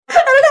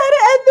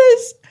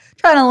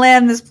Trying to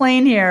land this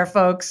plane here,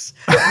 folks.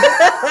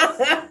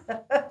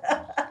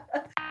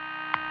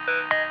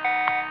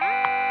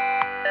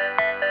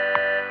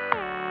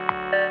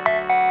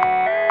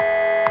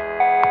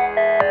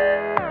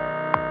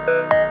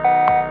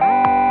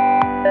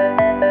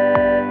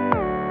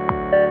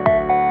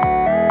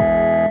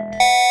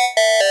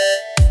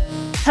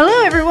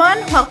 Hello, everyone.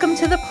 Welcome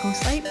to the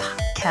Postlight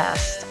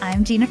Podcast.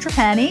 I'm Gina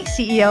Trapani,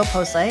 CEO of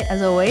Postlight.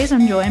 As always,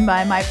 I'm joined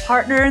by my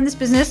partner in this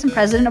business and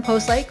president of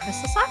Postlight, Chris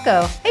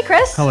Lasacco. Hey,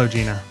 Chris. Hello,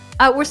 Gina.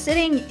 We're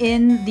sitting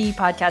in the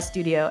podcast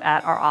studio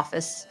at our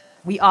office.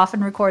 We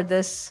often record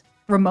this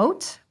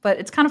remote, but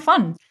it's kind of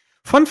fun.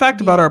 Fun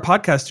fact about our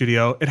podcast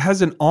studio, it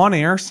has an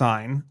on-air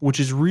sign, which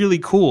is really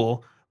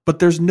cool, but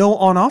there's no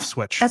on-off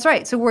switch. That's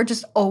right. So we're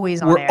just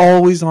always on We're air.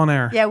 always on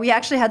air. Yeah, we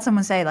actually had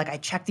someone say, like, I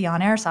checked the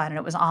on-air sign and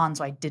it was on,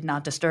 so I did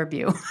not disturb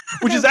you.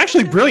 Which is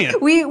actually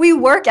brilliant. We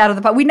work out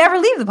of the we never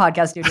leave the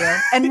podcast studio,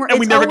 and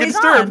we never get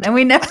disturbed. And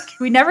we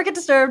never get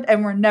disturbed,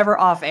 and we're never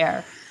off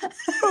air.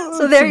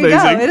 So there you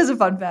go. It is a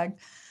fun fact.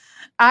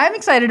 I'm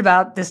excited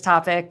about this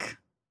topic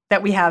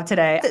that we have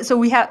today. So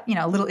we have,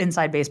 a little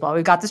inside baseball.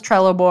 We've got this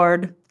Trello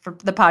board for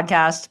the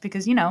podcast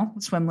because,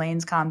 swim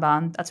lanes,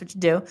 Kanban, that's what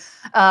you do.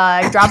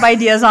 I drop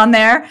ideas on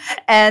there.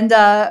 And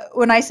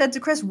when I said to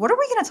Chris, what are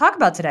we going to talk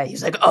about today? He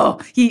was like,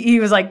 he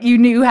was like, you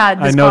knew you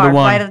had this card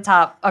right at the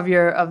top of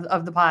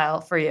of the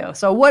pile for you.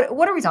 So what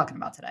are we talking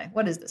about today?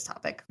 What is this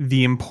topic?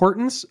 The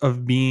importance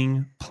of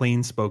being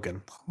plain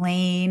spoken.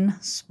 Plain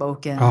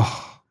spoken.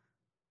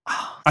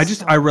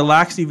 I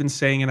relax even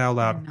saying it out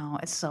loud. No,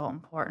 it's so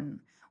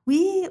important.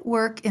 We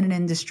work in an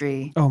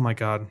industry. Oh my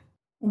God.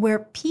 Where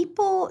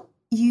people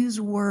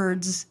use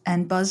words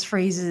and buzz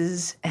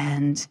phrases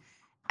and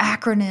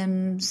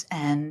acronyms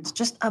and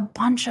just a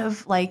bunch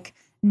of like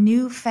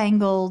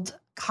newfangled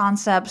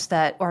concepts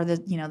that are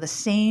the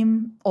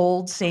same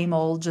old,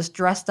 just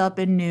dressed up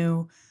in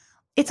new.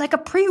 It's like a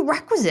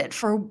prerequisite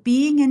for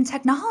being in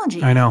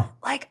technology. I know.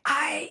 Like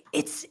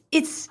it's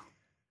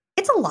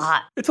a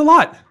lot. It's a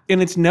lot.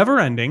 And it's never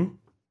ending.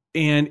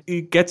 And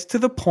it gets to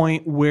the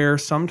point where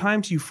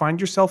sometimes you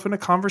find yourself in a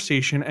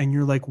conversation and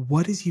you're like,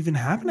 what is even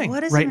happening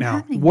right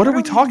now? What are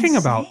we talking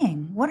about?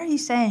 What are you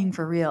saying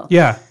for real?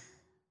 Yeah.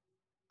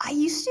 I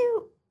used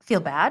to feel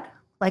bad.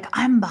 Like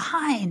I'm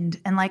behind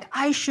and like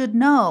I should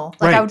know.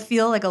 Like I would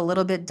feel like a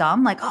little bit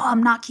dumb. Like,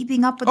 I'm not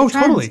keeping up with the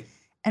trends. Totally.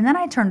 And then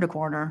I turned a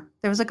corner.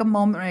 There was like a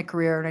moment in my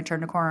career and I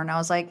turned a corner and I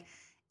was like,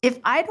 if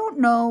I don't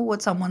know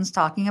what someone's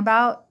talking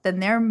about, then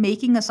they're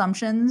making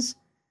assumptions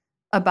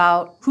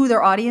about who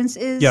their audience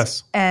is.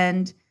 Yes.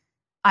 And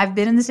I've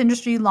been in this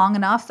industry long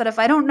enough that if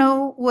I don't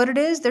know what it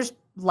is, there's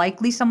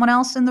likely someone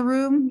else in the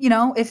room,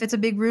 if it's a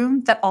big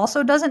room that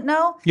also doesn't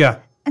know. Yeah.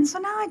 And so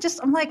now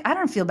I'm like, I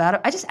don't feel bad.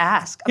 I just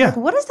ask. I'm like,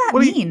 what does that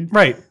mean?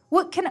 Right.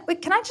 What can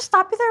I just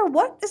stop you there?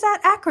 What is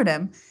that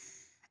acronym?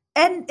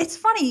 And it's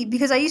funny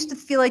because I used to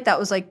feel like that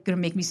was like going to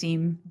make me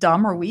seem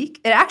dumb or weak.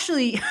 It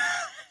actually...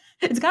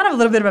 It's kind of a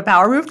little bit of a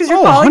power move because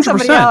you're calling 100%.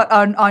 somebody out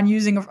on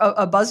using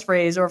a buzz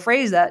phrase or a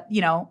phrase that,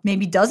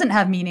 maybe doesn't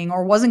have meaning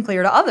or wasn't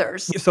clear to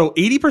others. So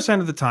 80%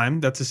 of the time,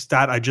 that's a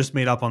stat I just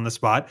made up on the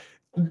spot,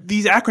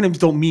 these acronyms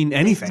don't mean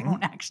anything. They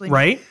don't actually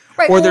right?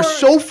 Or they're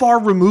so far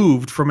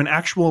removed from an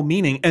actual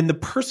meaning and the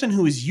person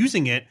who is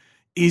using it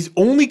is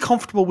only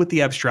comfortable with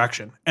the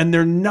abstraction and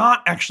they're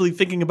not actually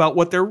thinking about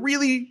what they're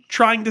really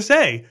trying to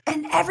say.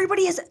 And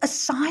everybody has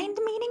assigned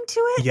meaning to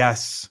it?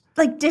 Yes.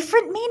 Like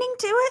different meaning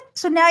to it.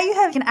 So now you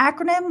have an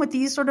acronym with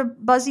these sort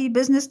of buzzy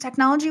business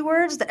technology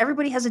words that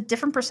everybody has a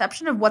different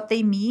perception of what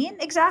they mean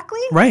exactly.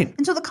 Right.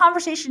 And so the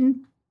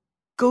conversation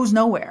goes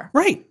nowhere.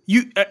 Right.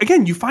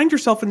 You find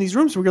yourself in these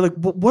rooms where you're like,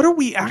 what are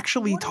we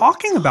actually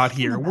talking about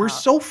here? We're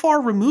so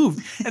far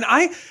removed. And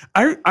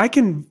I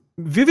can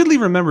vividly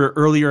remember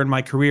earlier in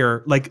my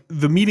career, like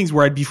the meetings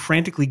where I'd be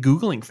frantically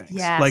Googling things.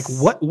 Yes. Like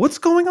what's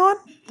going on?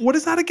 What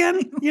is that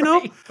again?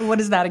 Right. What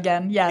is that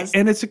again? Yes.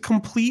 And it's a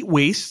complete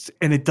waste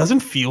and it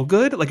doesn't feel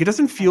good. Like it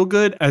doesn't feel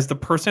good as the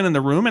person in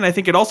the room. And I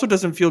think it also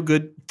doesn't feel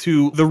good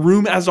to the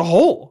room as a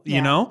whole,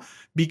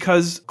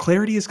 because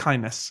clarity is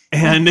kindness.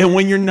 And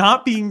when you're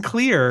not being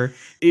clear,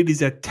 it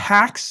is a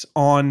tax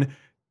on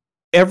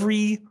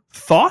every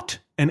thought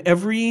and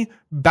every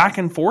back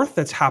and forth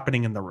that's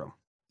happening in the room.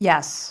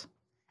 Yes.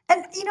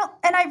 And,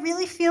 and I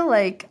really feel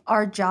like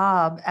our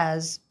job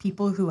as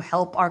people who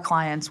help our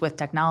clients with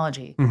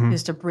technology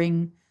is to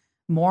bring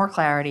more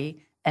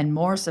clarity and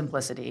more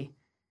simplicity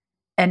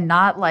and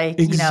not like,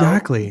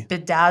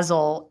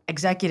 bedazzle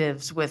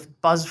executives with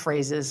buzz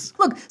phrases.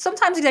 Look,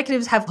 sometimes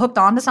executives have hooked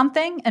onto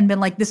something and been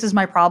like, this is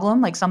my problem.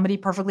 Like somebody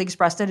perfectly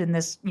expressed it in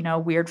this,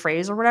 weird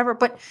phrase or whatever.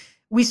 But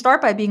we start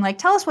by being like,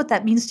 tell us what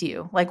that means to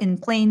you, like in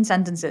plain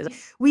sentences.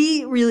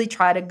 We really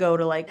try to go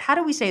to like, how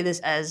do we say this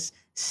as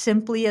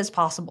simply as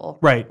possible?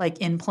 Right. Like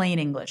in plain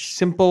English.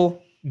 Simple,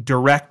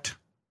 direct,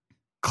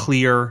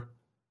 clear,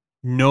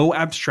 no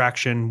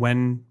abstraction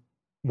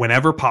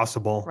whenever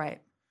possible.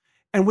 Right.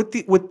 And with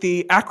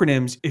the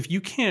acronyms, if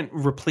you can't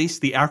replace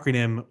the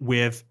acronym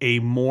with a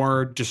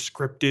more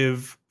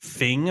descriptive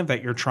thing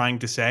that you're trying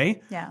to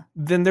say,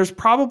 then there's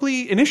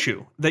probably an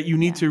issue that you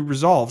need to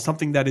resolve,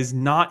 something that is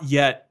not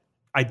yet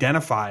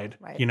identified,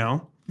 you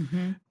know?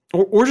 Mm-hmm.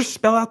 Or just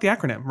spell out the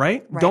acronym,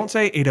 right? Don't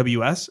say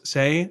AWS,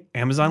 say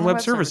Amazon Web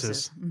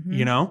Services, mm-hmm.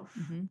 you know?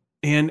 Mm-hmm.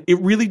 And it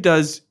really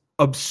does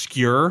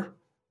obscure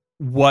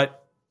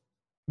what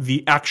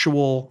the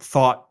actual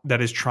thought that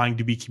is trying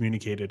to be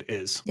communicated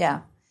is.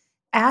 Yeah.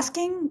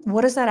 Asking,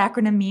 what does that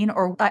acronym mean?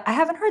 Or I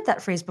haven't heard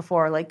that phrase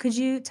before. Like, could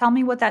you tell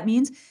me what that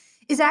means?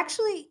 Is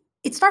actually,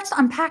 it starts to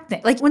unpack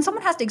things. Like when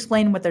someone has to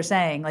explain what they're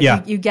saying,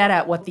 like you get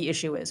at what the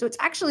issue is. So it's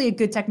actually a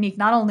good technique,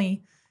 not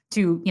only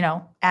to, you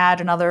know,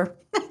 add another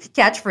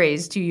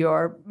catchphrase to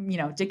your, you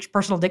know,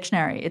 personal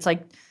dictionary. It's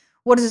like,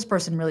 what is this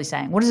person really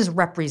saying? What does this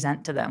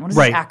represent to them? What does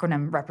this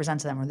acronym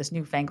represent to them? Or this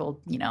newfangled,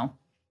 you know,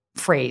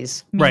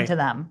 phrase mean to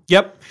them?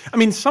 Yep. I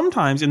mean,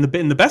 sometimes in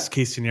the best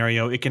case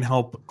scenario, it can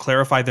help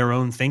clarify their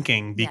own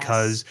thinking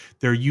because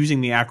they're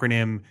using the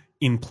acronym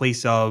in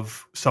place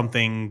of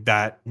something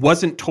that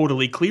wasn't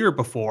totally clear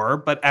before.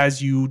 But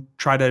as you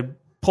try to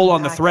pull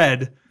on the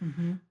thread,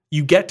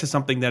 you get to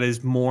something that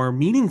is more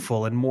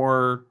meaningful and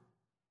more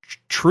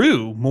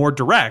true, more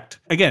direct.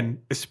 Again,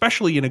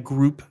 especially in a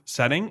group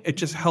setting, it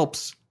just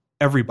helps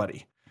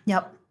everybody.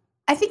 Yep.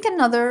 I think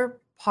another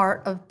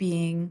part of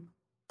being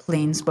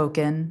plain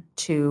spoken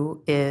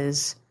too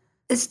is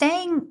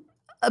staying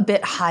a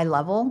bit high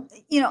level.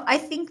 You know, I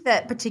think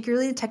that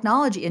particularly the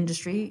technology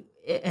industry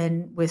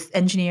and with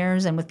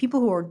engineers and with people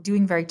who are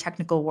doing very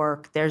technical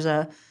work, there's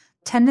a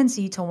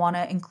tendency to want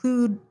to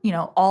include, you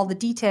know, all the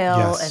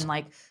detail and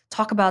like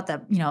talk about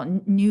the, you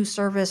know, new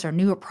service or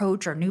new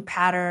approach or new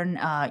pattern,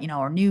 you know,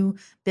 or new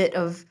bit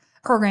of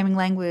programming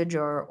language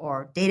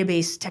or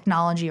database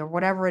technology or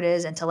whatever it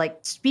is, and to like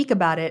speak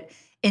about it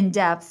in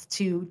depth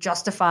to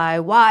justify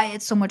why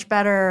it's so much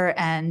better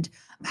and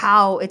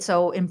how it's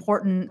so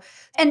important.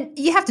 And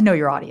you have to know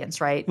your audience,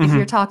 right? If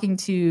you're talking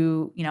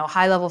to, you know,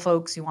 high-level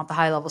folks who want the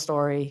high-level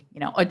story, you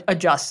know,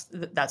 adjust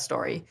that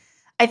story.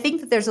 I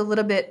think that there's a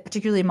little bit,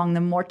 particularly among the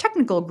more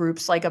technical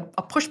groups, like a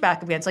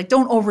pushback against, like,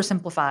 don't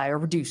oversimplify or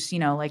reduce, you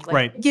know, like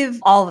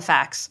give all the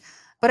facts.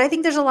 But I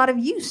think there's a lot of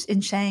use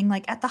in saying,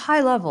 like, at the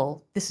high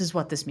level, this is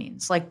what this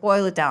means. Like,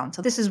 boil it down.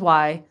 So this is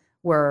why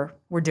we're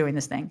doing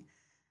this thing.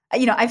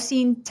 You know, I've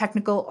seen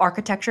technical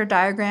architecture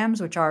diagrams,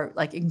 which are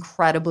like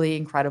incredibly,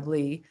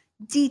 incredibly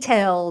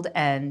detailed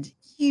and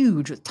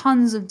huge with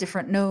tons of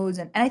different nodes.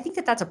 And I think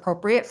that that's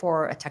appropriate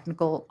for a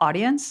technical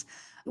audience.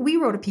 We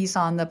wrote a piece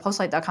on the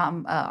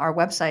postlight.com, our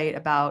website,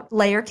 about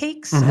layer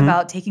cakes,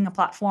 about taking a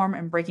platform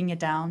and breaking it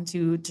down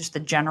to just the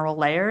general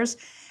layers.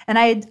 And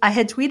I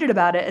had tweeted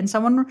about it, and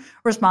someone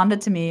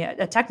responded to me,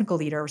 a technical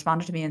leader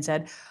responded to me and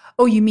said,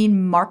 "Oh, you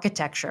mean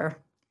marketecture?"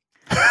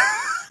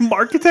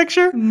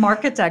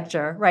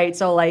 Marketecture, right?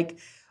 So like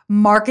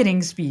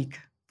marketing speak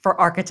for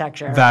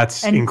architecture.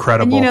 That's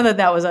incredible. And you know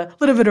that was a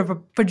little bit of a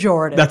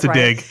pejorative. That's a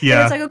dig, yeah.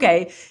 And it's like,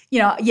 okay, you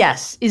know,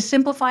 yes, is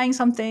simplifying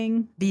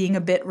something being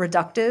a bit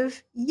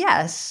reductive?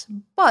 Yes,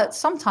 but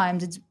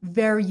sometimes it's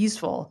very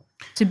useful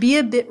to be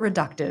a bit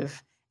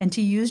reductive and to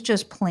use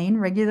just plain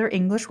regular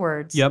English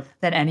words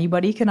that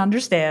anybody can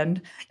understand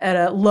at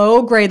a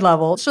low grade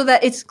level so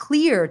that it's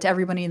clear to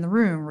everybody in the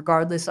room,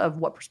 regardless of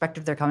what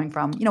perspective they're coming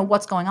from, you know,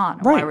 what's going on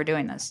and why we're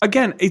doing this.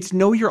 Again, it's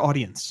know your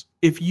audience.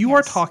 If you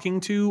are talking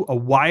to a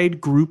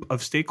wide group of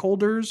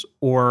stakeholders,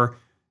 or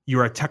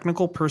you're a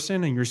technical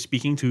person and you're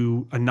speaking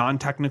to a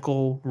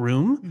non-technical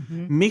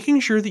room,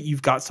 making sure that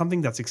you've got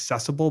something that's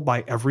accessible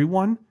by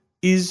everyone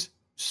is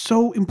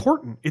so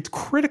important. It's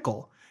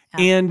critical.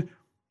 And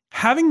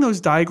having those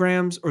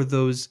diagrams or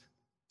those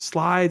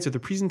slides or the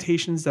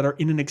presentations that are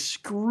in an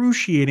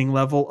excruciating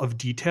level of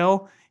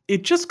detail,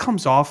 it just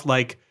comes off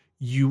like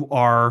you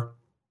are,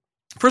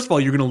 first of all,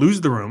 you're going to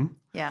lose the room.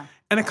 Yeah.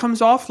 And it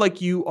comes off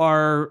like you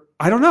are,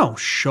 I don't know,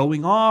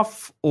 showing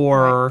off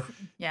or,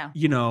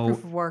 you know.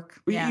 Proof of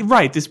work. Yeah.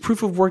 Right. This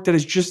proof of work that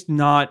is just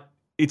not,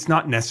 it's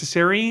not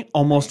necessary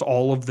almost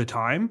all of the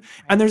time.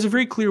 And there's a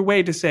very clear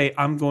way to say,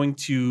 I'm going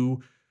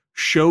to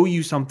show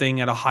you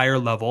something at a higher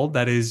level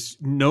that is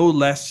no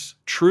less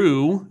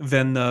true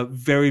than the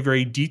very,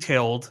 very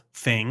detailed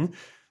thing.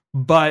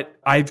 But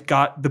I've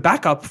got the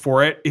backup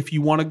for it if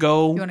you want to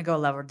go. You want to go a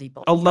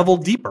level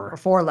deeper. Or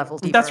 4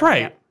 levels deeper. That's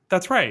right. Yeah.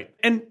 That's right.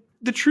 And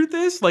the truth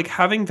is, like,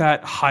 having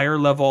that higher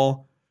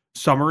level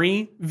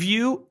summary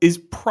view is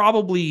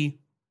probably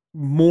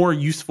more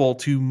useful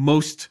to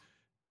most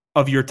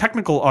of your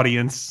technical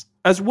audience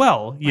as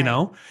well, you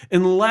know,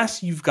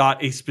 unless you've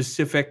got a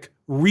specific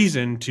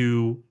reason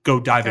to go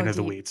dive into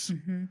the weeds.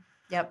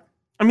 Yep.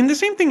 I mean, the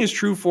same thing is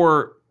true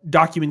for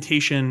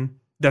documentation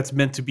that's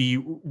meant to be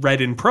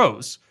read in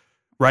prose,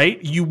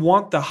 right? You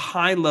want the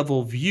high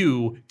level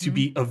view to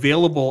be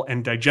available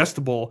and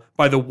digestible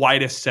by the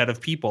widest set of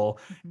people,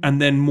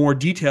 and then more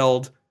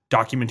detailed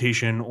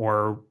documentation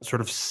or sort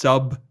of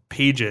sub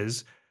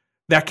pages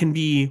that can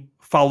be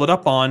followed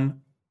up on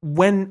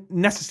when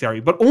necessary,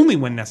 but only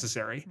when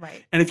necessary.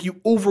 Right. And if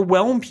you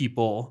overwhelm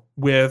people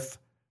with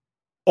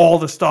all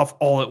the stuff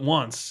all at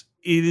once,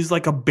 it is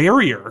like a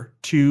barrier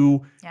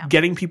to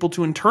getting people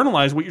to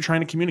internalize what you're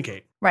trying to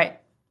communicate. Right.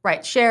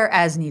 Share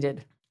as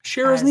needed.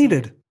 Share as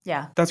needed.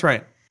 Yeah. That's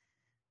right.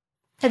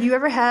 Have you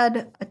ever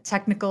had a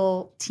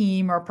technical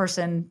team or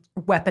person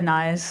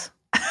weaponize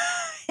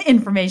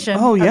information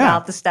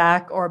about the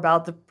stack or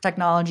about the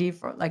technology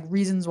for like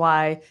reasons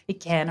why it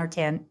can or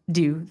can't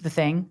do the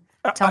thing?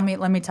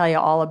 Let me tell you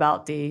all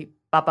about the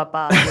ba ba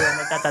ba,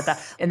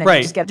 and then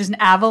you just get an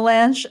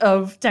avalanche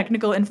of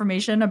technical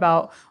information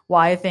about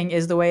why a thing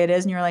is the way it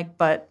is, and you're like,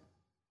 but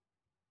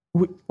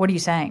what are you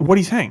saying? What are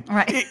you saying?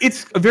 Right.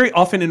 It's very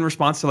often in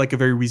response to like a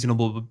very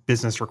reasonable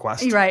business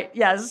request. Right.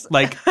 Yes.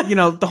 Like,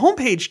 the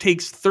homepage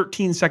takes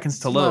 13 seconds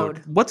to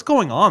load. What's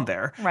going on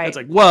there? Right. It's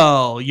like,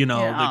 well,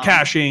 the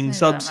caching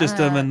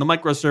subsystem and the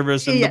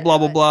microservice and the blah,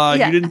 blah, blah.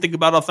 You didn't think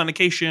about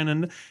authentication.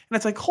 And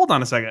it's like, hold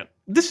on a second.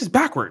 This is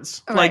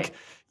backwards. Right. Like,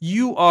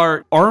 you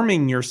are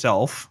arming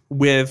yourself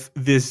with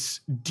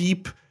this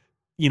deep,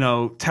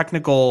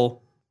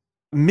 technical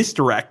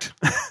misdirect.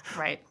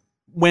 Right.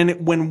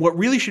 When what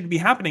really should be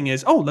happening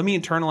is, let me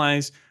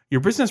internalize your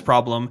business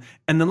problem,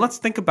 and then let's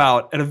think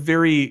about at a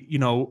very,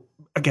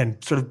 again,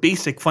 sort of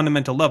basic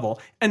fundamental level.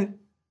 And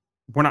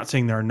we're not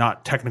saying there are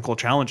not technical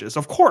challenges.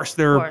 Of course,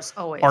 there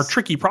are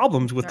tricky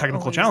problems with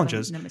technical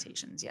challenges.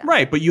 Limitations, yeah.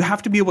 Right, but you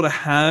have to be able to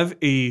have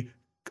a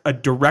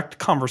direct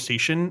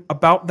conversation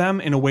about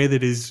them in a way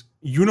that is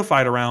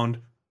unified around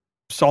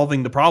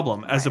solving the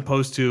problem, as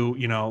opposed to,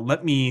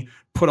 let me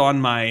put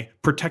on my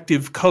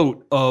protective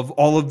coat of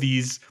all of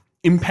these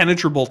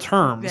impenetrable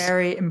terms.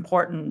 Very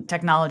important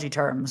technology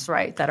terms,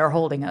 right, that are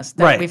holding us,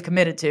 that we've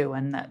committed to,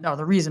 and that are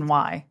the reason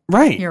why.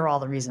 Right. Here are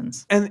all the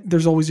reasons. And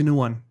there's always a new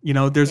one.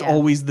 There's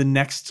always the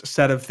next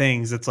set of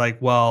things. It's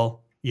like,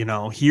 well,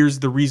 here's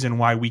the reason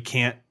why we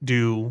can't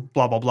do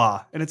blah, blah,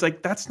 blah. And it's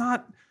like,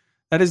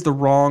 that is the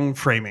wrong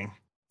framing.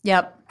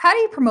 Yep. How do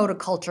you promote a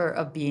culture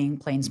of being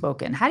plain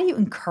spoken? How do you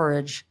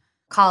encourage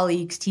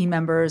colleagues, team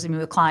members,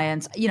 with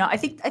clients? I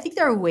think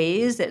there are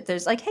ways that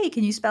there's like, hey,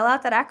 can you spell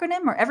out that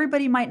acronym? Or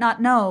everybody might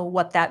not know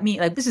what that means.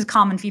 Like, this is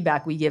common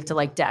feedback we give to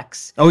like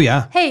decks. Oh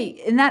yeah. Hey,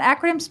 in that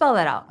acronym, spell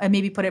that out, and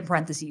maybe put it in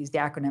parentheses, the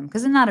acronym,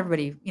 because then not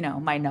everybody,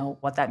 might know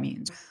what that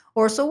means.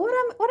 Or so what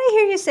I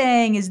hear you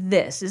saying is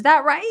this. Is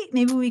that right?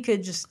 Maybe we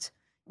could just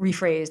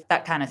rephrase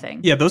that kind of thing.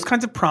 Yeah, those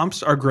kinds of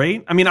prompts are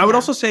great. I would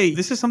also say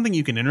this is something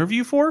you can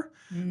interview for.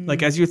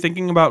 Like, as you're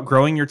thinking about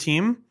growing your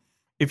team,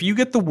 if you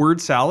get the word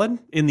salad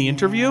in the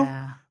interview,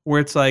 where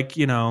it's like,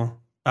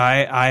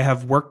 I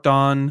have worked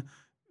on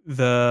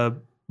the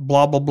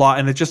blah, blah, blah,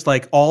 and it's just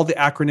like all the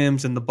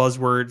acronyms and the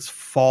buzzwords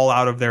fall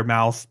out of their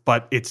mouth,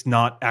 but it's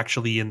not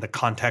actually in the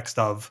context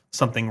of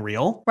something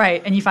real.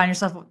 Right. And you find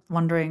yourself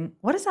wondering,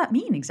 what does that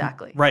mean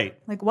exactly? Right.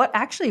 Like, what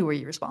actually were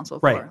you responsible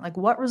for? Like,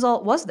 what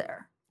result was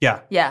there?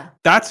 Yeah. Yeah.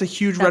 That's a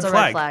huge red flag.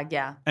 Red flag,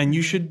 yeah. And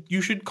you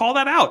should call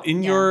that out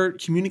in your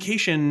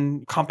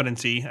communication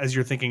competency as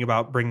you're thinking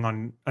about bringing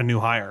on a new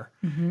hire.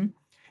 Mm-hmm.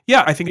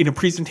 Yeah, I think in a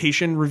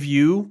presentation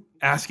review,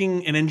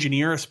 asking an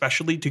engineer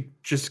especially to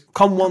just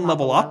come one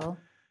level up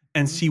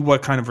and see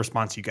what kind of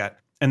response you get.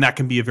 And that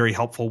can be a very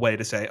helpful way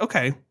to say,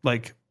 okay,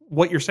 like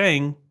what you're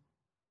saying,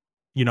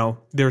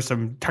 there's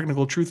some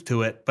technical truth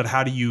to it, but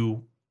how do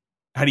you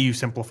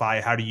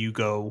simplify? How do you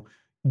go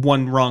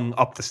one rung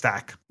up the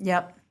stack?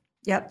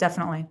 Yep,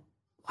 definitely.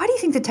 Why do you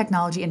think the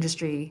technology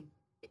industry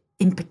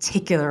in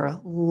particular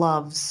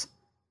loves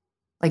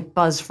like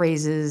buzz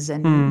phrases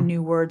and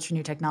new words for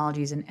new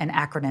technologies and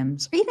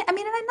acronyms? Even, and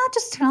not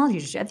just technology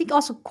industry. I think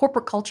also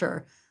corporate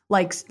culture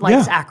likes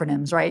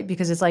acronyms, right?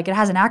 Because it's like it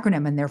has an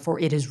acronym and therefore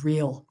it is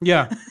real.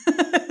 Yeah.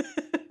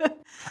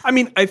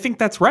 I think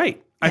that's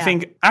right. I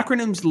think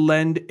acronyms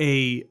lend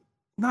a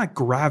not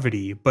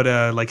gravity, but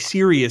like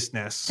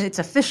seriousness. It's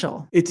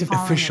official. It's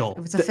official.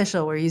 It's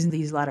official. We're using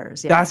these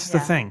letters. Yeah, that's the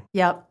thing.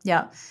 Yep.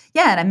 Yeah.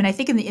 And I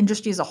think in the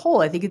industry as a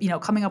whole, I think,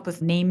 coming up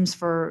with names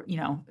for,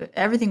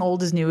 everything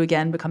old is new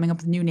again, but coming up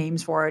with new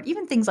names for it,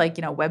 even things like,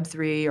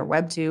 Web3 or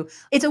Web2,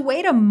 it's a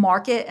way to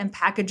market and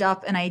package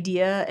up an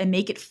idea and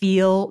make it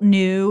feel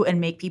new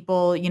and make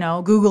people,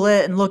 Google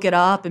it and look it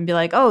up and be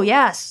like, oh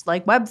yes,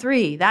 like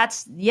Web3,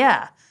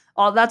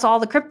 that's all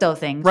the crypto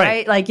things,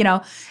 right? Like,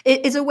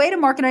 it's a way to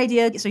market an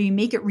idea. So you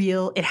make it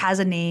real. It has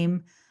a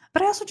name.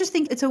 But I also just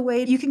think it's a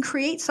way you can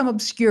create some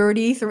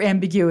obscurity through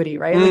ambiguity,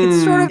 right? Like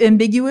it's sort of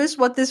ambiguous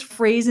what this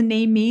phrase and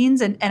name means.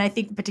 And I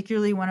think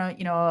particularly when a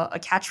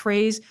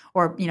catchphrase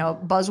or,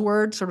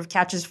 buzzword sort of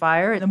catches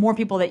fire, the more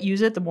people that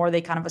use it, the more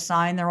they kind of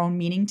assign their own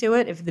meaning to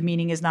it if the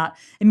meaning is not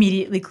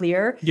immediately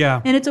clear.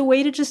 Yeah. And it's a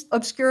way to just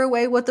obscure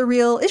away what the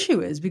real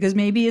issue is because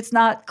maybe it's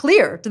not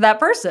clear to that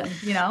person,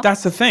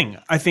 That's the thing.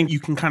 I think you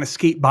can kind of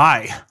skate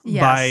by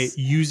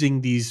using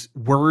these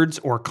words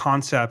or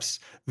concepts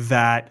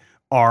that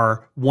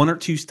are one or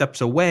two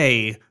steps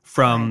away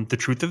from the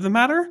truth of the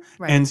matter.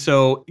 Right. And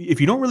so if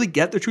you don't really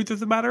get the truth of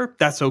the matter,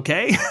 that's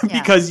okay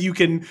because you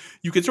can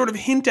sort of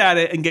hint at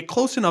it and get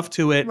close enough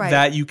to it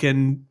that you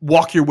can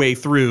walk your way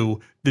through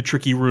the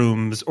tricky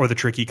rooms or the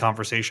tricky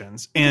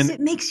conversations. And it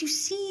makes you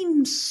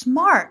seem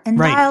smart and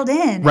dialed in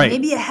and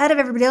maybe ahead of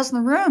everybody else in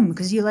the room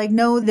because you like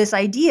know this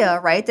idea,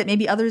 right? That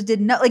maybe others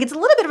didn't know. Like it's a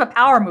little bit of a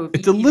power move.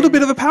 It's a little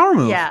bit of a power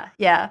move. Yeah.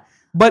 Yeah.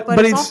 But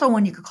it's also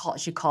when you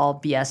should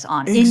call BS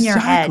on in your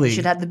head. You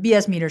should have the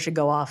BS meter should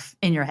go off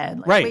in your head.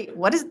 Like, wait,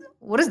 what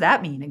does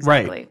that mean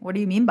exactly? Right. What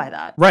do you mean by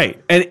that?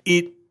 Right. And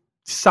it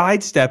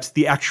sidesteps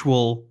the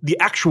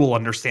actual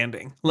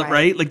understanding,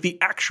 right? Like the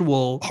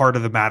actual heart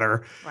of the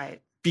matter.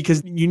 Right.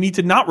 Because you need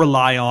to not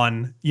rely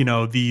on,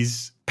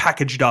 these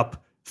packaged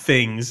up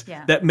things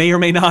that may or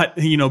may not,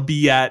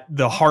 be at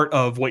the heart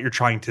of what you're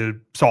trying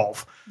to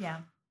solve. Yeah.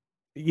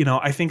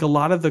 I think a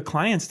lot of the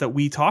clients that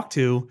we talk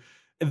to,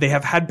 they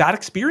have had bad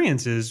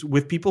experiences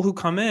with people who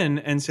come in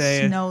and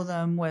say, know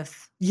them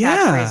with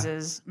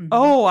catchphrases. Mm-hmm.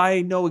 Oh,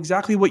 I know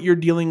exactly what you're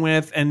dealing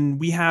with. And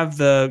we have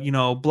the,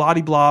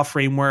 blah-de-blah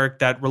framework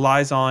that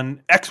relies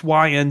on X,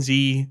 Y, and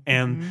Z.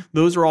 And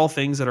those are all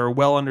things that are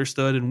well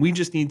understood. And we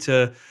just need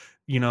to,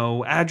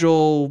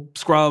 Agile,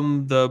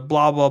 Scrum, the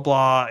blah, blah,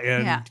 blah,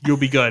 and you'll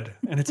be good.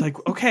 And it's like,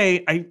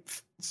 okay,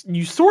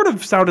 you sort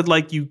of sounded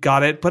like you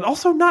got it, but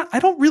also not. I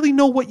don't really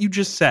know what you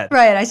just said.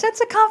 Right. I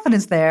sense a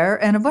confidence there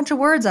and a bunch of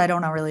words I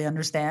don't really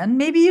understand.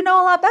 Maybe you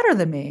know a lot better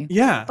than me.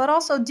 Yeah. But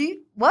also,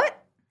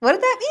 what? What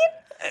did that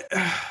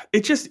mean?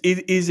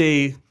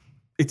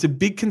 It's a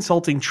big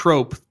consulting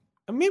trope.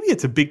 Maybe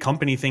it's a big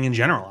company thing in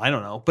general. I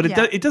don't know. But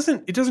it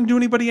doesn't do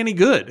anybody any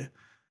good.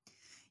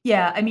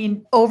 Yeah, I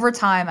mean, over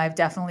time, I've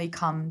definitely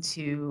come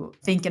to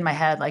think in my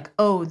head like,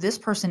 oh, this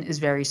person is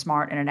very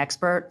smart and an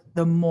expert.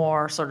 The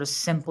more sort of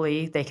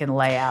simply they can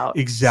lay out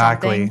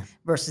something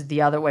versus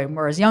the other way.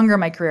 Whereas younger in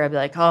my career, I'd be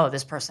like, oh,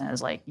 this person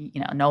is like,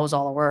 knows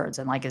all the words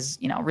and like is,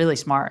 really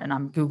smart. And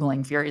I'm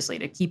Googling furiously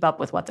to keep up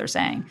with what they're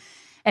saying.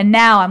 And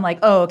now I'm like,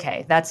 oh,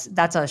 okay, that's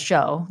a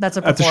show. That's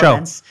a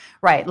performance.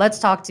 Right. Let's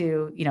talk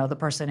to, the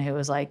person who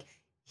is like,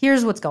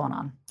 here's what's going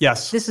on.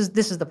 Yes. This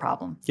is the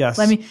problem. Yes.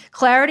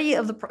 Clarity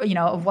of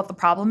of what the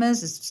problem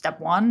is step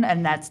one,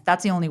 and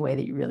that's the only way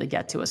that you really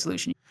get to a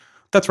solution.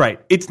 That's right.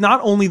 It's not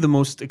only the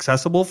most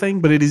accessible thing,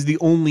 but it is the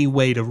only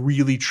way to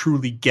really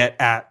truly get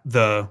at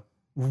the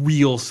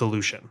real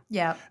solution.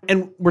 Yeah.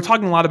 And we're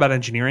talking a lot about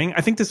engineering.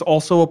 I think this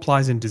also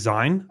applies in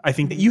design. I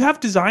think that you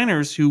have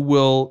designers who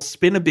will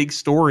spin a big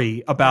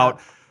story about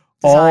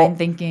design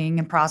thinking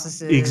and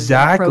processes,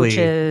 exactly, and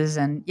approaches,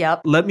 and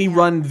let me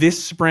run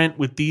this sprint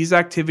with these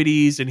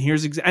activities, and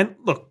here's and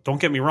look,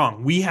 don't get me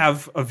wrong, we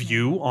have a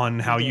view on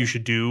how you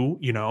should do,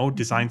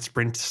 design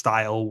sprint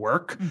style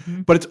work,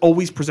 but it's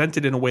always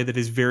presented in a way that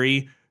is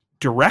very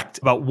direct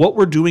about what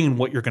we're doing and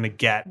what you're going to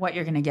get.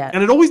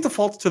 And it always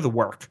defaults to the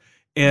work.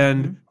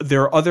 And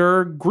there are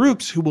other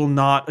groups who will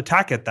not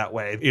attack it that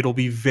way. It'll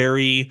be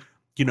very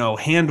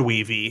hand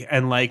wavy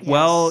and like,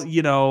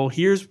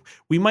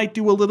 we might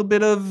do a little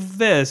bit of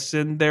this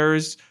and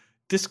there's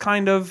this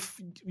kind of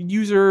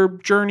user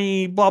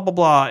journey, blah, blah,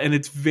 blah. And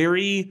it's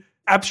very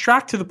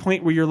abstract to the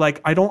point where you're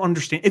like, I don't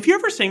understand. If you're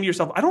ever saying to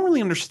yourself, I don't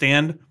really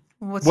understand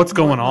what's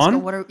going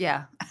on.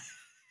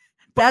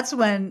 That's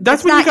when you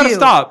got to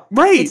stop.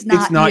 Right. It's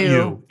not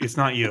you. It's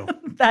not you.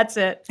 That's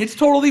it. It's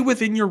totally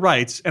within your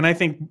rights. And I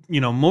think,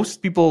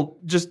 most people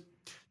just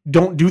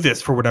don't do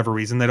this for whatever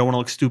reason. They don't want to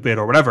look stupid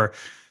or whatever.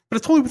 But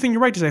it's totally within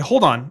your right to say,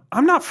 hold on,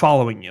 I'm not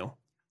following you.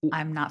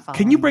 I'm not following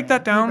you. Can you break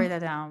that down? Break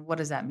that down. What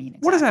does that mean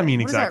exactly? What does that mean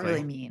exactly? What does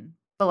that really mean?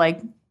 But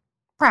like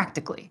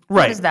practically,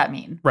 right. What does that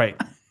mean? Right.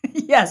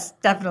 Yes,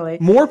 definitely.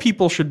 More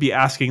people should be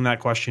asking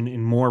that question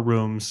in more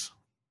rooms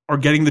or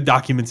getting the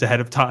documents ahead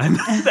of time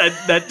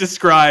that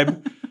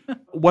describe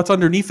what's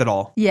underneath it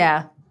all.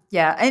 Yeah.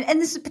 Yeah.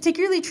 And this is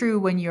particularly true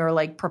when you're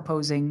like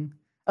proposing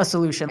a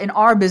solution. In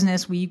our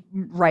business, we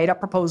write up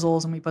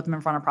proposals and we put them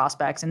in front of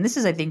prospects. And this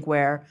is, I think,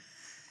 where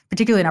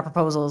particularly in our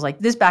proposals, like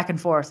this back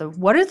and forth of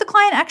what is the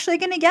client actually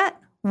going to get?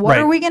 What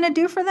are we going to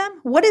do for them?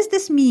 What does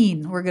this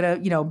mean? We're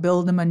going to,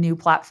 build them a new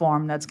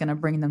platform that's going to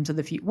bring them to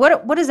the future.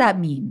 What does that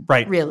mean?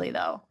 Right. Really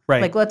though?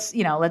 Right. Like let's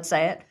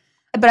say it.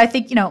 But I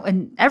think,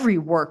 in every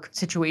work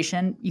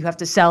situation, you have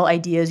to sell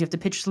ideas, you have to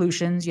pitch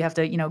solutions, you have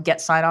to, get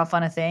sign off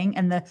on a thing.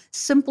 And the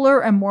simpler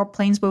and more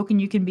plain spoken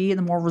you can be and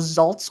the more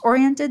results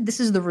oriented, this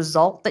is the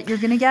result that you're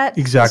going to get.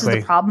 Exactly. This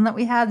is the problem that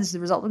we have. This is the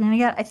result we're going to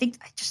get. I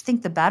just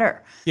think the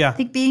better. Yeah. I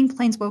think being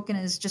plain spoken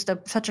is just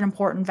such an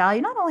important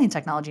value, not only in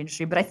technology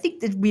industry, but I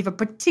think that we have a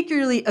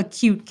particularly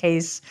acute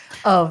case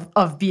of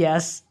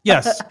BS.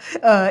 Yes.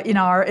 in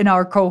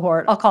our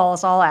cohort. I'll call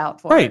us all out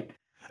for it.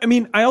 I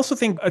mean, I also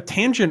think a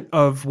tangent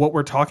of what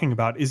we're talking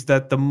about is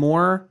that the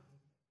more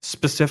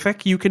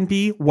specific you can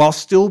be while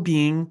still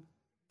being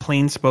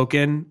plain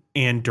spoken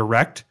and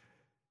direct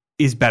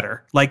is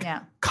better. Like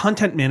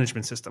content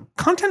management system.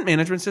 Content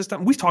management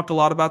system, we've talked a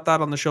lot about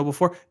that on the show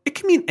before. It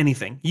can mean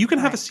anything. You can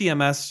have a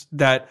CMS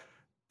that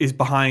is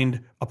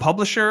behind a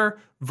publisher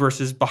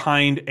versus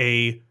behind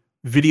a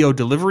video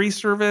delivery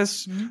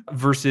service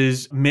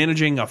versus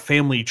managing a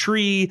family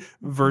tree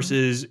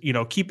versus,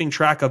 keeping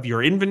track of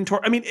your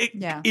inventory. I mean,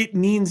 it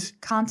means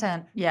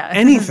content. Yeah.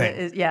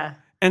 Anything. Yeah.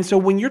 And so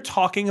when you're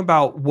talking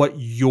about what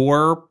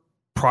your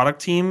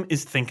product team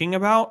is thinking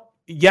about,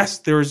 yes,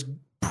 there's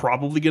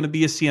probably going to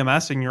be a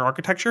CMS in your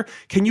architecture.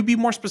 Can you be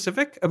more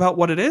specific about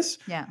what it is?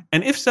 Yeah.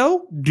 And if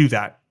so, do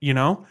that,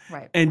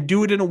 Right. And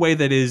do it in a way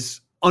that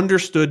is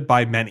understood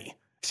by many.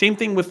 Same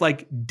thing with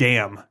like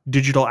DAM,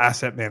 Digital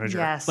Asset Manager.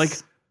 Yes. Like,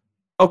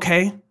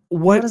 okay,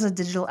 what is a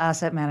digital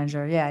asset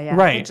manager? Yeah.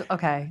 Right.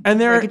 Okay. And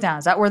break it down.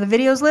 Is that where the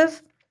videos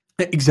live?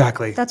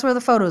 Exactly. That's where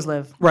the photos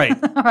live. Right.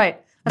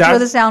 Right. That's where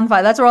the sound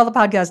file. That's where all the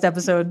podcast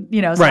episode,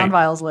 sound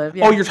files live.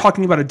 Yeah. Oh, you're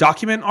talking about a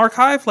document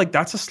archive? Like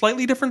that's a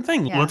slightly different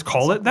thing. Yeah, let's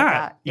call it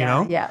that.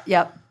 Yeah.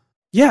 Yep.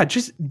 Yeah,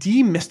 just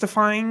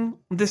demystifying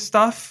this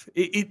stuff.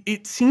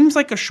 It seems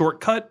like a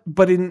shortcut,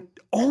 but in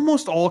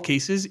almost all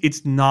cases,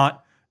 it's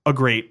not a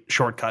great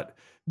shortcut.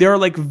 There are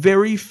like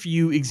very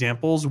few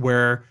examples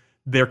where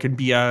there can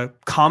be a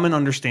common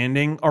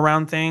understanding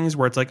around things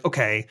where it's like,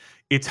 okay,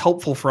 it's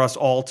helpful for us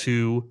all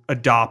to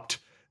adopt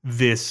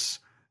this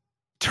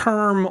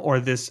term or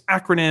this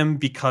acronym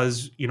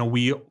because,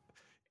 we,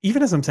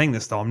 even as I'm saying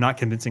this though, I'm not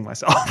convincing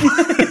myself.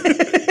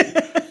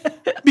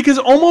 Because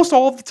almost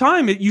all of the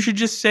time, you should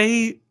just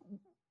say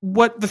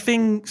what the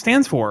thing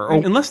stands for.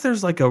 Right. Or unless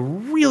there's like a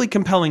really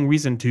compelling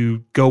reason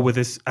to go with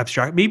this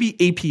abstract. Maybe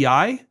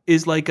API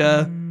is like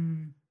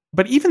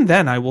but even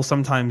then I will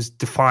sometimes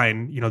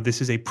define, this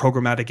is a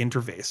programmatic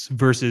interface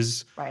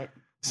versus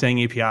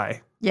saying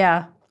API.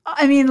 Yeah.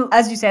 I mean,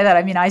 as you say that,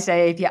 I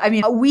say API. I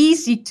mean, we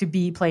seek to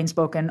be plain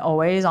spoken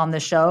always on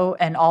this show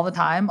and all the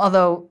time.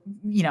 Although,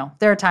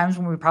 there are times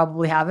when we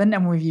probably haven't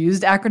and we've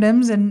used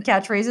acronyms and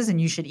catchphrase,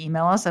 and you should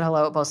email us at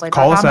hello@postlight.com.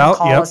 Call us out.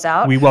 Call us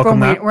out. We welcome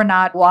that. We're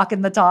not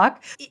walking the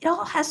talk. It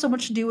all has so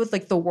much to do with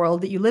like the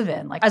world that you live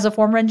in. Like as a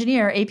former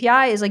engineer,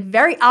 API is like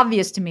very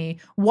obvious to me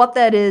what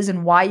that is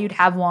and why you'd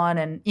have one.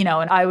 And,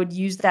 and I would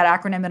use that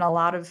acronym in a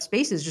lot of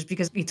spaces just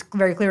because it's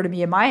very clear to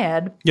me in my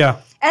head. Yeah.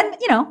 And,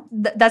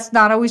 that's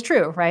not always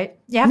true, right?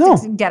 You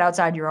have to get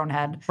outside your own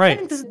head. Right. I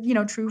think this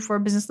is, true for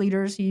business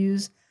leaders who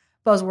use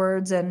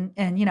buzzwords and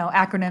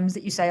acronyms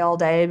that you say all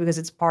day because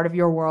it's part of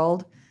your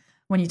world.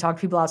 When you talk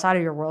to people outside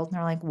of your world, and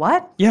they're like,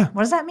 what? Yeah.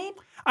 What does that mean?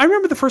 I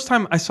remember the first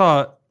time I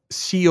saw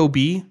COB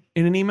in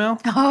an email.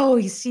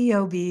 Oh,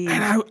 COB.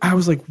 And I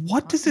was like,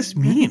 what does this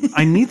mean?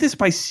 I need this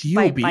by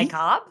COB? By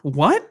Cobb?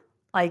 What?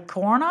 Like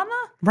corn on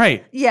the?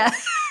 Right. Yeah.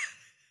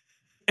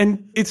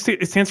 And it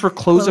stands for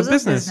close of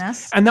business.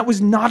 And that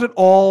was not at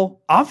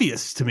all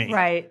obvious to me.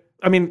 Right.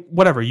 I mean,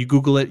 whatever. You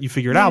Google it, you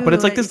figure it out. But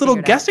it's like this little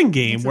guessing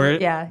game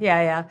where...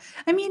 Yeah.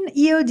 I mean,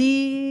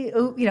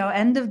 EOD,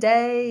 end of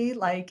day,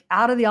 like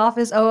out of the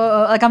office.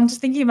 Like I'm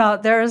just thinking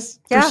about there's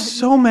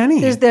so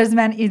many. There's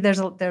many. There's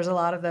a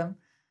lot of them.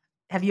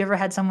 Have you ever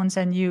had someone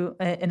send you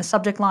in a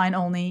subject line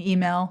only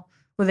email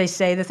where they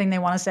say the thing they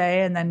want to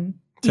say and then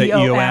say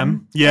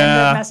EOM?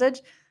 Yeah.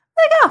 Message?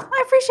 Like,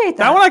 I appreciate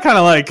that. That one I kind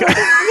of like.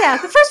 Yeah,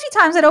 the first few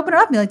times I'd open it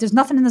up and be like, there's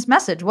nothing in this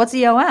message. What's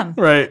EOM?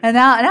 Right. And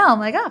now I'm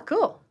like, oh,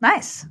 cool.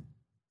 Nice.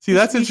 See,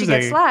 that's interesting.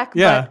 You should get Slack.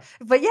 Yeah.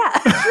 But yeah,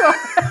 sure.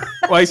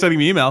 Why are you sending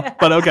me email?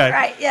 But okay.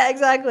 Right. Yeah,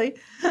 exactly.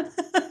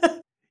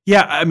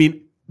 Yeah, I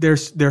mean, there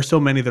are so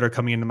many that are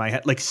coming into my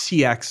head, like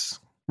CX,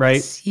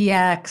 right?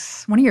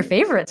 CX. One of your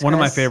favorites. One of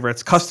my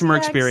favorites. Customer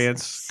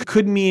experience.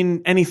 Could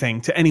mean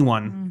anything to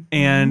anyone. Mm-hmm.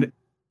 And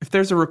if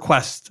there's a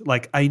request,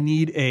 like I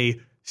need a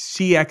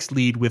CX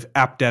lead with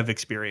app dev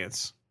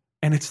experience.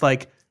 And it's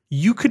like,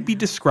 you could be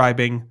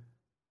describing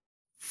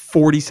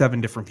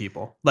 47 different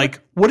people.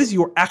 Like, what is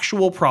your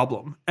actual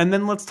problem? And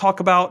then let's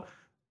talk about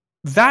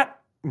that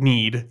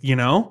need,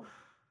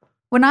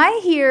 When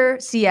I hear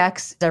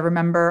CX, I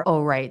remember,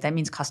 that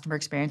means customer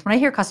experience. When I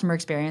hear customer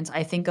experience,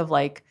 I think of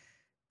like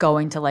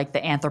going to like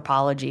the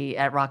anthropology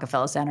at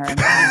Rockefeller Center and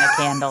buying a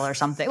candle or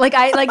something. Like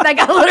I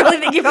literally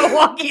thinking about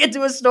walking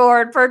into a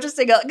store and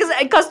purchasing because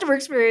customer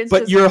experience.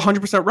 But you're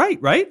 100%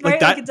 right? Like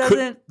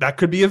that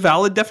could be a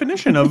valid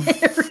definition of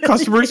really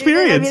customer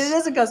experience. It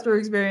is a customer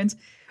experience.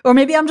 Or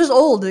maybe I'm just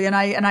old and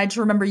I just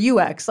remember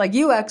UX. Like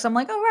UX, I'm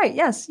like, oh right,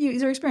 yes,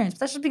 user experience.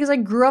 But that's just because I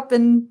grew up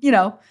in,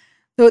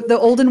 the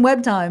olden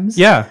web times.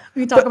 Yeah.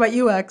 We talk about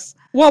UX.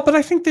 Well, but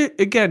I think that,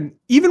 again,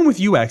 even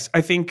with UX, I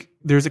think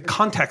there's a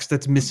context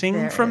that's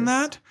missing from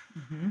that.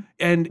 Mm-hmm.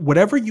 And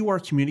whatever you are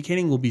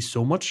communicating will be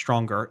so much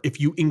stronger if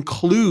you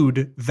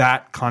include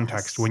that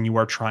context when you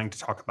are trying to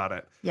talk about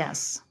it.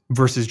 Yes.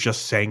 Versus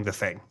just saying the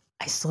thing.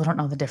 I still don't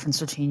know the difference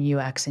between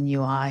UX and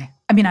UI.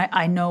 I mean,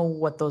 I know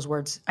what those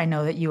words, I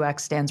know that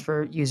UX stands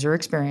for user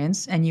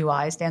experience and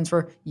UI stands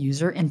for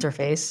user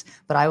interface,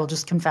 but I will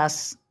just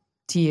confess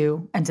to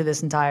you and to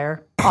this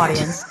entire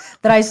audience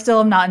that I still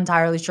am not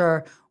entirely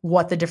sure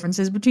what the difference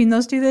is between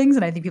those two things.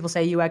 And I think people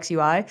say UX,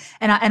 UI.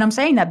 And I'm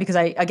saying that because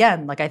I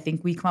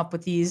think we come up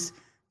with these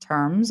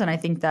terms and I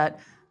think that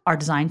our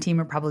design team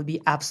would probably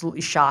be absolutely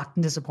shocked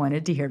and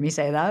disappointed to hear me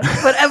say that.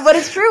 But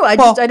it's true. I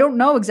don't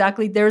know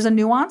exactly. There's a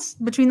nuance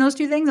between those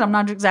two things. I'm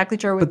not exactly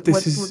sure but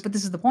this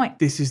is the point.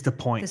 This is the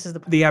point.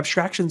 The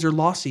abstractions are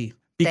lossy.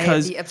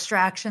 Because the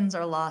abstractions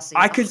are lossy.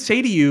 I could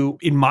say to you,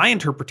 in my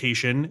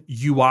interpretation,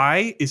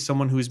 UI is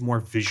someone who is more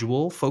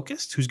visual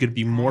focused, who's going to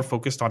be more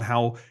focused on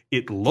how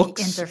it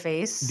looks. The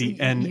interface.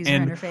 User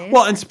interface.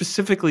 Well, and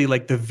specifically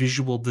like the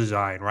visual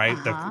design, right?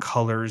 The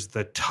colors,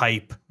 the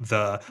type,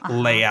 the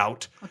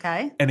layout.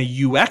 Okay. And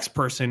a UX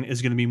person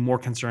is going to be more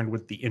concerned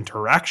with the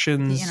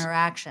interactions.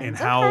 And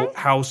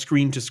how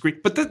screen to screen.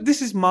 But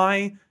this is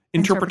my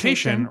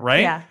interpretation,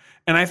 right? Yeah.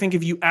 And I think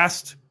if you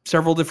asked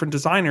several different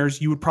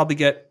designers, you would probably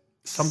get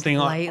something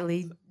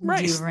slightly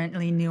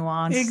differently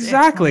nuanced.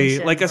 Exactly.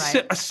 Like a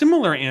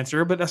similar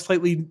answer, but a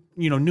slightly,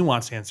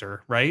 nuanced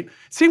answer, right?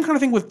 Same kind of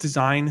thing with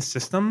design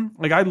system.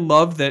 Like I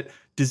love that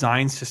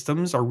design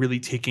systems are really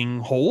taking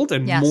hold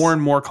and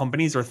more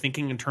companies are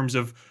thinking in terms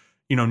of,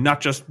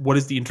 not just what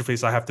is the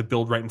interface I have to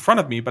build right in front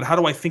of me, but how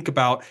do I think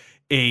about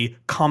a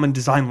common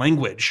design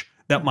language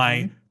that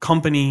my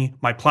company,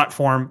 my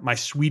platform, my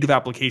suite of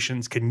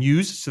applications can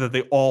use so that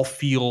they all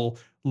feel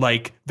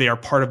like they are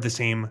part of the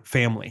same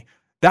family.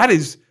 That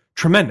is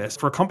tremendous.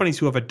 For companies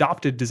who have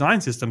adopted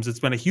design systems, it's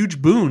been a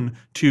huge boon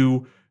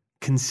to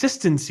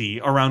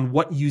consistency around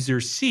what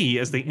users see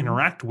as they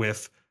interact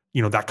with,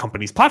 that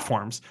company's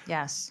platforms.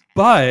 Yes.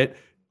 But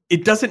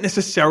it doesn't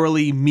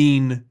necessarily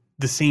mean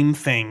the same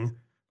thing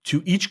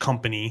to each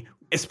company,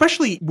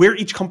 especially where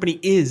each company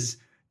is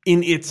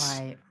in its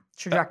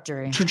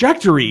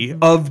trajectory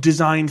of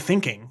design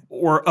thinking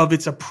or of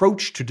its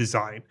approach to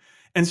design.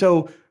 And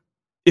so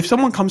if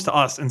someone comes to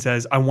us and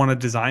says, I want a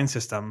design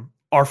system,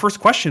 our first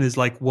question is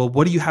like, well,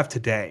 what do you have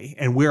today?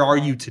 And where are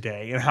you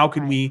today? And how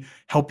can we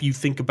help you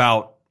think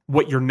about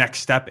what your next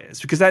step is?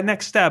 Because that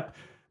next step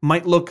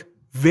might look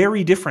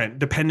very different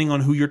depending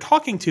on who you're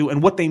talking to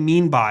and what they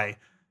mean by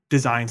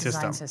design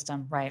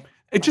system. Right.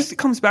 It just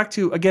comes back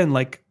to, again,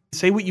 like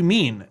say what you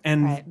mean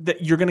and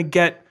that you're going to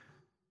get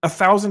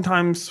 1,000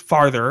 times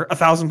farther,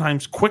 1,000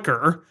 times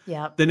quicker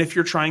than if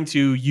you're trying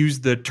to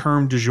use the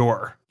term du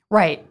jour.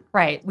 Right.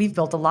 We've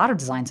built a lot of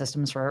design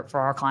systems for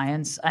our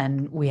clients,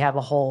 and we have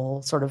a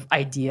whole sort of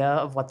idea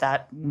of what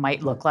that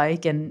might look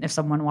like. And if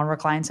one of our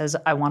clients says,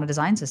 I want a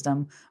design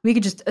system, we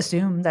could just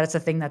assume that it's a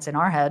thing that's in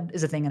our head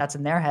is a thing that's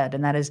in their head,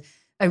 and that is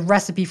a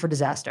recipe for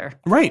disaster.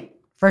 Right.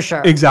 For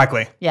sure.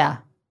 Exactly. Yeah.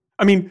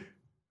 I mean,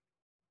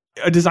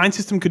 a design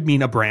system could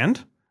mean a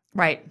brand.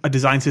 Right. A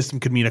design system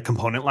could mean a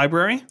component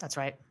library. That's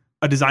right.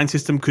 A design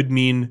system could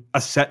mean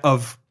a set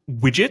of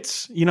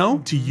widgets,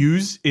 to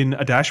use in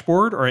a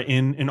dashboard or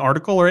in an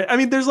article.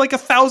 There's like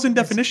 1,000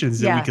 definitions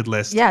that we could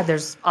list. Yeah,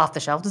 there's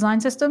off-the-shelf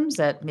design systems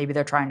that maybe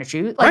they're trying to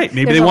choose. Right.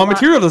 Maybe they want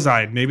material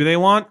design. Maybe they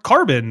want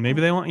carbon. Maybe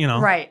they want,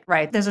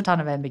 Right. There's a ton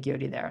of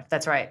ambiguity there.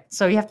 That's right.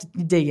 So you have to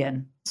dig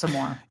in some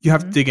more. You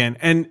have to dig in.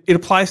 And it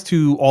applies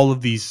to all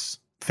of these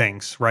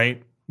things,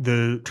 right?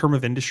 The term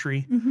of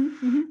industry,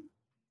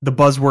 the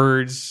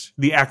buzzwords,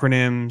 the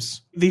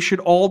acronyms, they should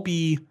all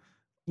be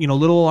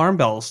little alarm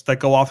bells that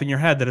go off in your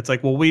head that it's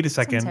like, well, wait a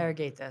second. Let's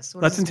interrogate this.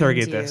 Let's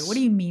interrogate this. What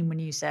do you mean when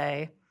you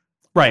say?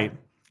 Right.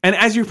 And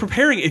as you're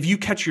preparing, if you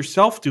catch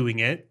yourself doing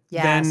it,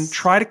 then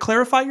try to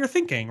clarify your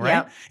thinking, right?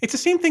 Yep. It's the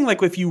same thing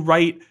like if you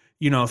write,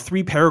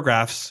 3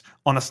 paragraphs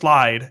on a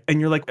slide and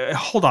you're like,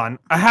 hold on,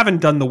 I haven't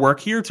done the work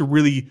here to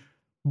really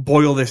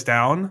boil this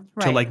down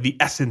to like the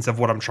essence of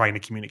what I'm trying to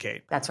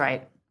communicate. That's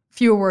right.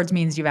 Fewer words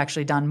means you've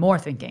actually done more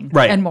thinking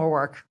and more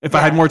work. If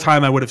I had more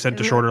time, I would have sent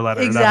a shorter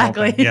letter.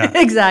 Exactly.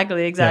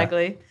 Exactly.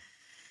 Yeah.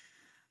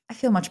 I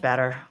feel much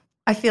better.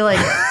 I feel like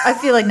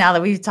now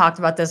that we've talked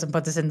about this and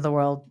put this into the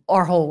world,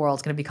 our whole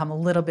world's going to become a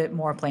little bit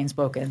more plain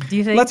spoken. Do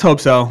you think? Let's hope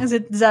so. Is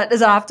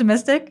that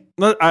optimistic?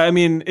 I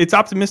mean, it's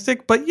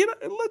optimistic, but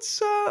let's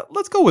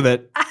go with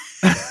it.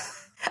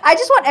 I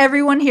just want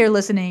everyone here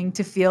listening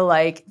to feel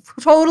like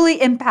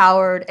totally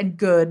empowered and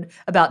good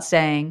about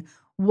saying,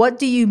 what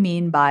do you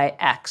mean by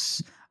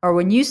X? Or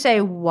when you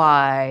say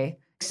Y,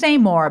 say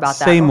more about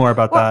that. Say more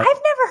about that. I've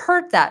never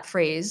heard that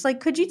phrase. Like,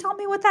 could you tell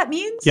me what that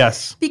means?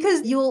 Yes.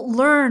 Because you'll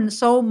learn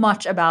so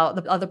much about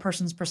the other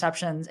person's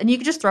perceptions, and you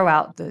can just throw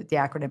out the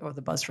acronym or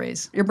the buzz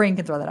phrase. Your brain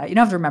can throw that out. You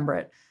don't have to remember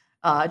it.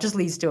 It just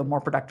leads to a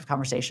more productive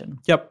conversation.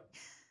 Yep.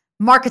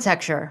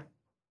 Marketecture.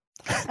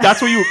 That's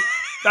what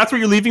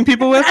you're leaving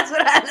people with?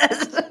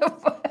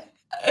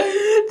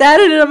 That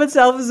in and of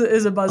itself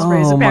is a buzz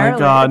phrase, apparently. My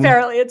God.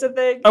 Apparently it's a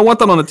thing. I want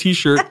that on a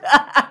t-shirt.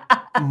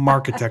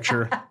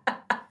 Marketecture.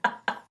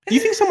 Do you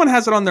think someone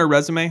has it on their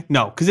resume?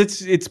 No, because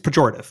it's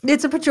pejorative.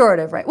 It's a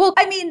pejorative, right? Well,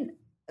 I mean,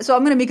 so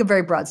I'm going to make a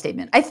very broad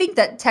statement. I think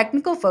that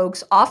technical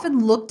folks often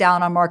look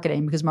down on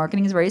marketing because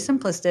marketing is very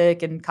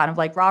simplistic and kind of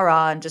like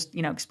rah-rah and just,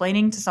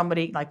 explaining to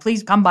somebody like,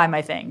 please come buy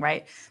my thing,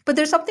 right? But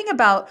there's something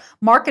about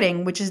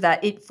marketing, which is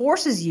that it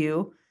forces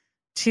you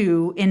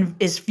to, in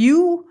as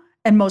few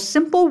and most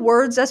simple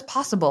words as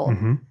possible,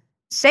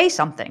 say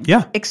something.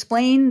 Yeah.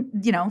 Explain,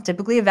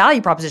 typically a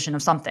value proposition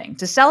of something,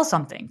 to sell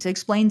something, to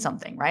explain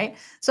something, right?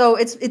 So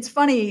it's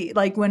funny,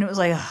 like when it was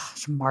like,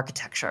 some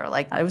architecture,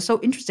 like it was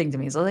so interesting to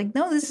me. So I was like,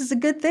 no, this is a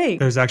good thing.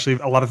 There's actually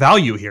a lot of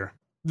value here.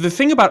 The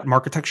thing about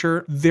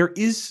architecture, there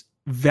is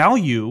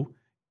value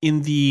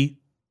in the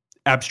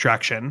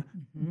abstraction,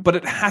 but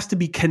it has to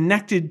be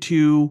connected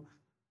to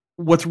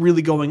what's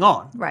really going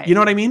on. Right. You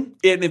know what I mean?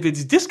 And if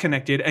it's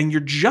disconnected and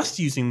you're just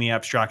using the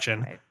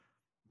abstraction, Right.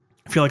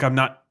 I feel like I'm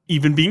not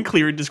even being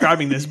clear in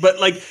describing this, but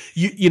like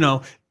you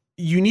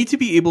need to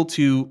be able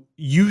to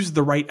use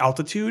the right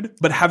altitude,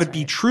 but have it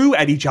be true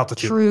at each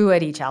altitude. True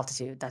at each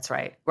altitude. That's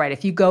right. Right.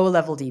 If you go a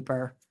level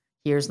deeper,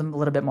 here's a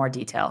little bit more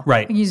detail.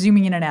 Right. You're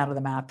zooming in and out of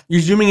the map.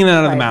 You're zooming in and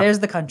out of the map. There's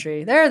the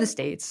country. There are the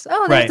states.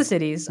 Oh, there's the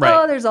cities. Right.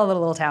 Oh, there's all the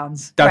little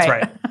towns. That's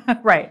right.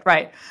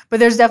 Right.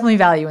 But there's definitely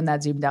value in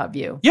that zoomed out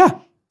view. Yeah.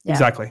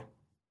 Exactly.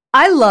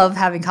 I love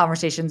having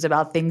conversations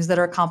about things that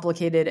are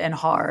complicated and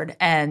hard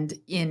and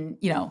in,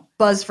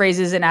 buzz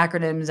phrases and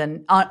acronyms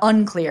and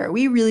unclear.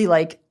 We really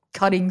like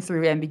cutting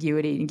through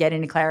ambiguity and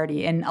getting to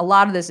clarity. And a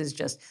lot of this is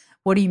just,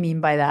 what do you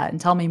mean by that?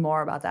 And tell me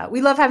more about that.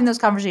 We love having those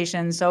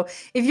conversations. So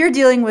if you're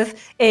dealing with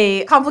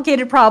a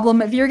complicated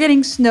problem, if you're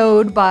getting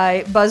snowed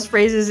by buzz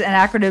phrases and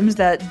acronyms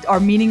that are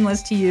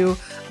meaningless to you,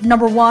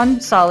 number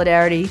one,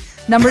 solidarity.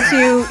 Number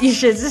two, you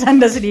should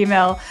send us an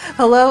email,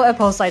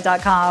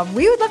 hello@postlight.com.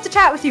 We would love to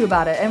chat with you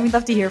about it, and we'd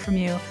love to hear from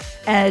you.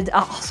 And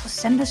also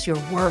send us your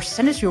worst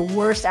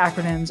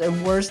acronyms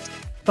and worst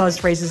buzz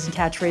phrases and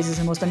catchphrases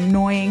and most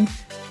annoying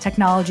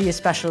technology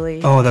especially.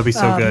 Oh, that'd be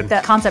so good.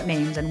 That concept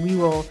names, and we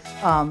will,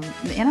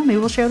 maybe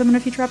we'll share them in a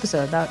future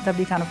episode. That'd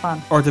be kind of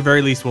fun. Or at the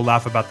very least, we'll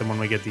laugh about them when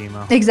we get the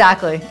email.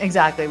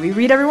 Exactly. We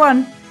read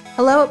everyone.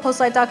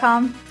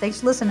 hello@postlight.com. Thanks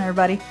for listening,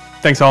 everybody.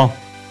 Thanks all.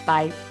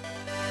 Bye.